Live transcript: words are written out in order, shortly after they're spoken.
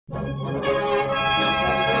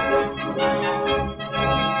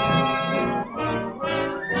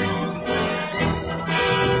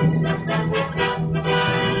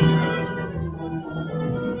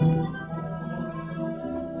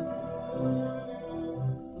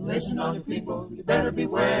Listen, all you people, you better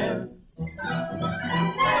beware.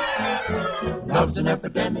 Love's an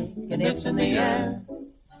epidemic and it's in the air.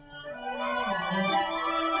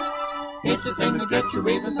 It's a thing to get you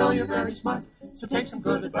even though you're very smart. So take some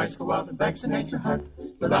good advice, go out and vaccinate your heart.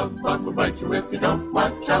 The love bug will bite you if you don't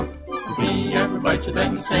watch out. If he ever bites you,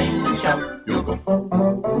 then you sing and shout. You'll go.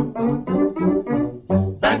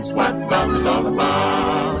 That's what love is all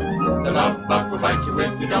about. The love bug will bite you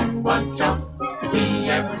if you don't watch out. If he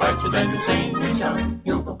ever bites you, then you sing and shout.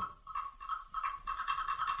 You'll go.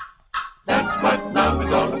 That's what love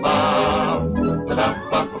is all about. The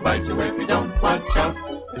love bug will bite you if you don't watch out.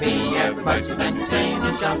 If he ever bites you, then you sing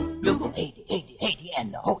and shout. You'll go. Hey,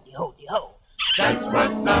 and ho-de, ho. That's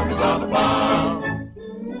what love is all about.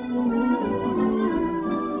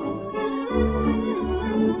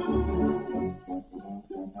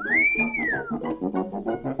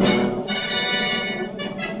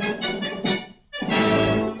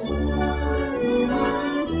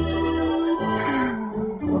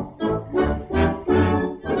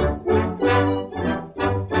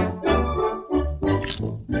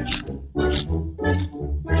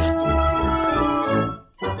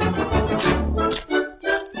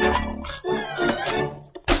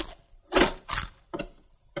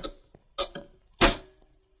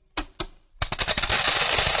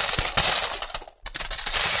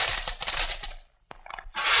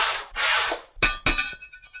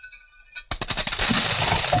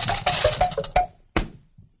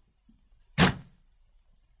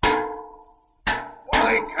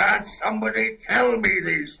 Somebody tell me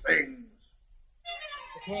these things.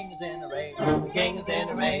 The king is in a rage, the king is in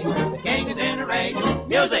a rage, the king is in a rage.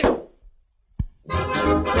 Music!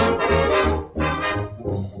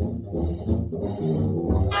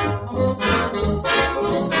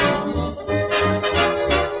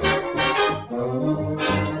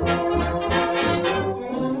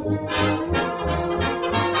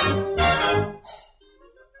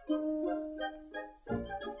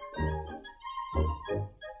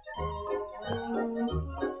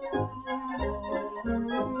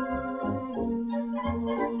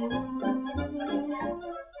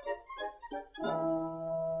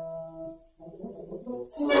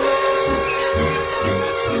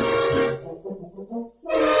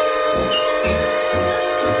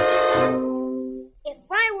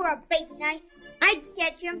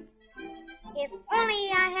 If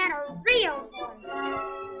only I had a real horse.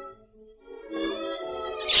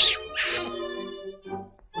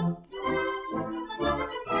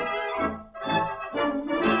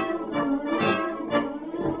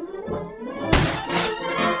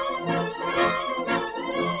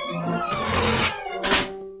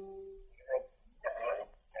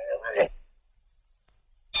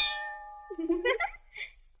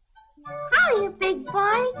 Hiya, big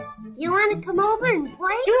boy. Do you want to come over and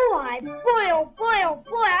play? Do I?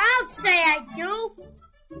 Boy, I'll say I do.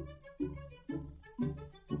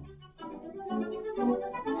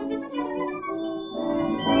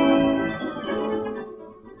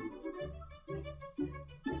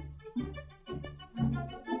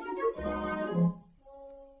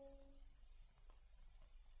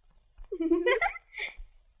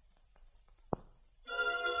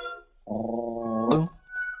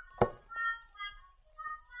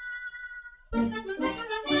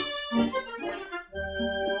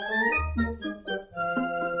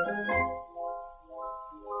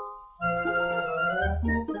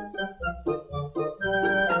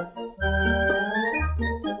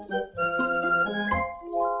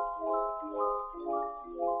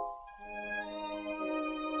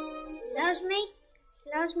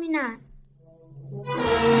 Loves me not.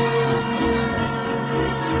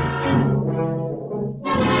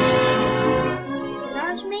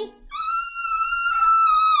 Loves me?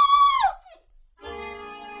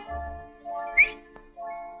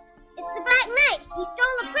 It's the Black Knight. He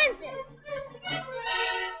stole the princess.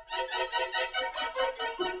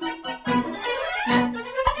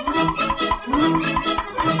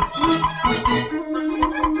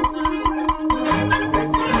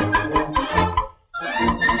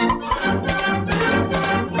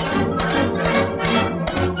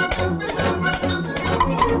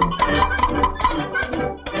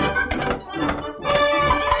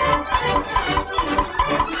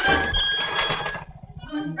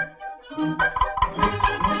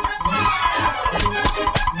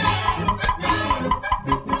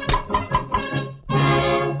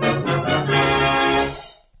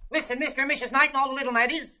 Mr. and Mrs. Knight and all the little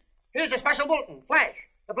laddies, here's a special bulletin. Flash.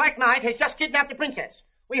 The Black Knight has just kidnapped the princess.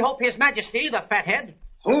 We hope His Majesty, the fathead...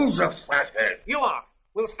 Who's a fathead? You are.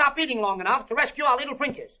 Will stop eating long enough to rescue our little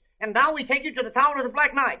princess. And now we take you to the Tower of the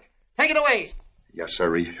Black Knight. Take it away. Yes,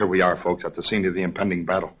 sir. Here we are, folks, at the scene of the impending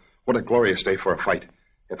battle. What a glorious day for a fight.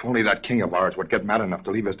 If only that king of ours would get mad enough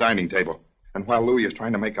to leave his dining table. And while Louis is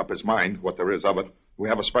trying to make up his mind, what there is of it, we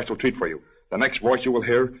have a special treat for you. The next voice you will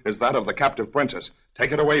hear is that of the captive princess.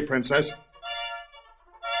 Take it away, princess. Help!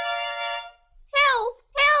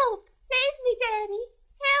 Help! Save me, Daddy!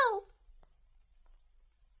 Help!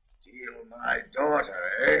 Steal my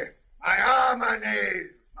daughter, eh? My armor,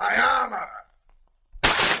 knave! My armor!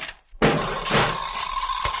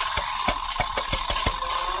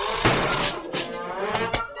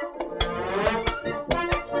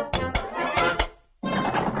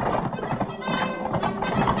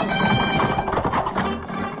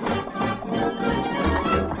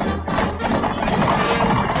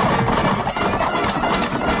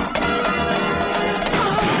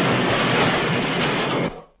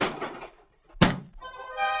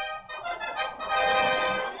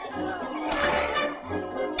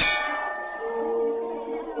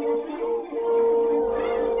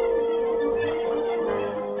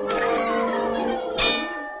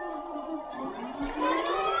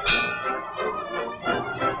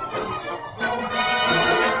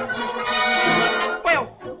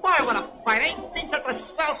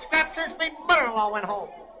 Scrap since me mother-in-law went home.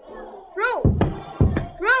 True.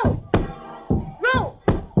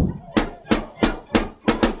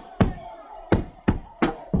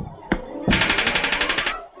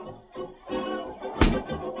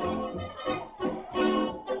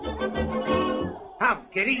 Come,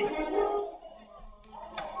 kitty.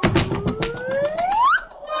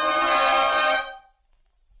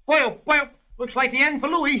 Well, looks like the end for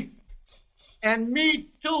Louis. And me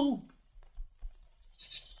too.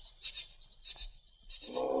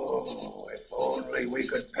 Oh, if only we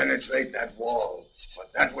could penetrate that wall.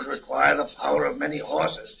 But that would require the power of many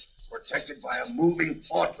horses, protected by a moving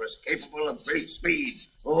fortress capable of great speed.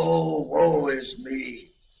 Oh, woe is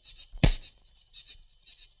me.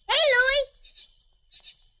 Hey,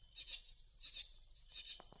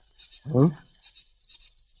 Louie! Huh?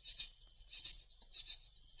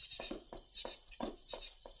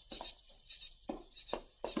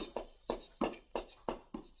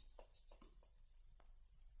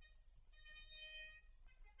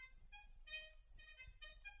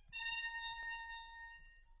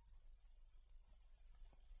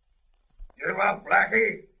 Give up,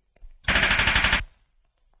 Blackie.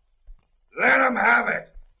 Let him have it.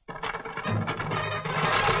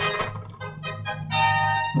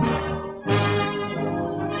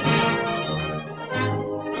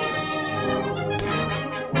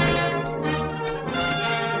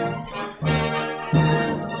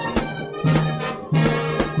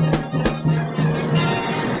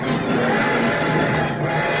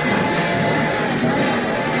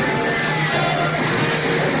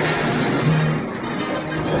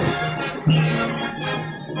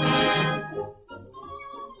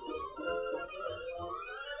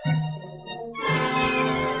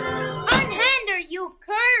 Unhand her, you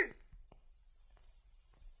cur!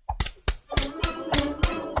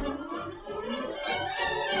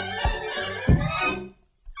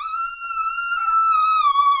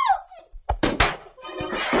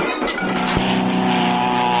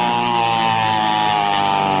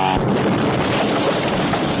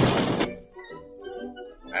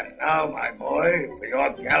 And now, my boy, for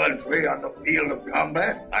your gallantry on the field of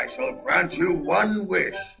combat, I shall grant you one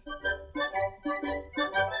wish.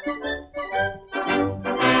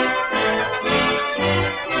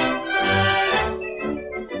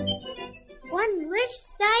 One wish,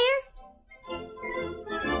 sire?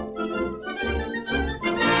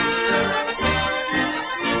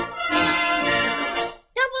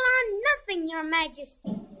 Double on nothing, your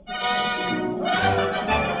majesty.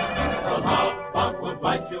 The love bug will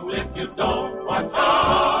bite you if you don't watch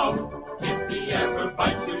out. If he ever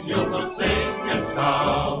bites you, you will sing and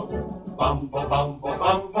shout. Bumble, bumble,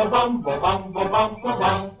 bumble, bumble, bumble, bumble,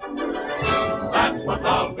 bum. That's what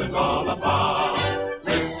love is all about.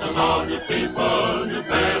 Listen, all you people.